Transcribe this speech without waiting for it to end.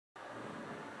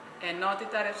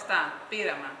Ενότητα Ρευστά.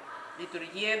 Πείραμα.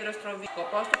 Λειτουργία υδροστροβίλου.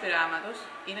 Σκοπός του πειράματος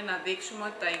είναι να δείξουμε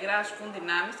ότι τα υγρά ασκούν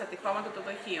δυνάμεις στα τυχώματα των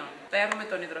δοχείων. Παίρνουμε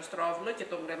τον υδροστρόβιλο και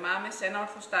τον γκρεμάμε σε ένα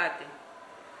ορθοστάτη.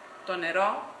 Το νερό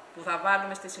που θα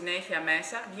βάλουμε στη συνέχεια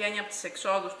μέσα βγαίνει από τις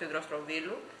εξόδους του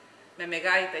υδροστροβίλου με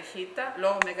μεγάλη ταχύτητα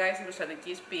λόγω μεγάλης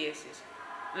υδροστατικής πίεσης.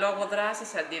 Λόγω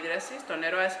δράσης αντίδρασης, το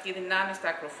νερό ασκεί δυνάμεις στα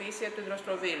ακροφύσια του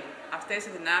υδροστροβίλου. Αυτές οι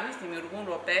δυνάμεις δημιουργούν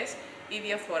ροπές ή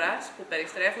διαφοράς που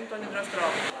περιστρέφουν τον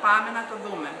υδροστρόβιλο. Πάμε να το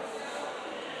δούμε.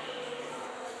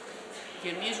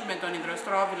 Γεμίζουμε τον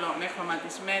υδροστρόβιλο με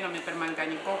χρωματισμένο με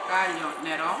περμαγκανικό κάλιο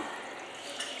νερό.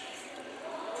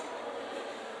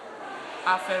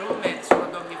 Αφαιρούμε τις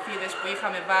οδοντογλυφίδες που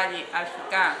είχαμε βάλει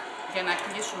αρχικά για να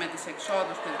κλείσουμε τις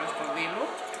εξόδους του υδροστροβίλου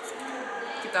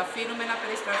και τα αφήνουμε να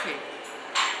περιστραφεί.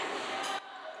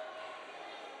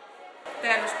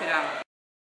 Τέλος πειράματος.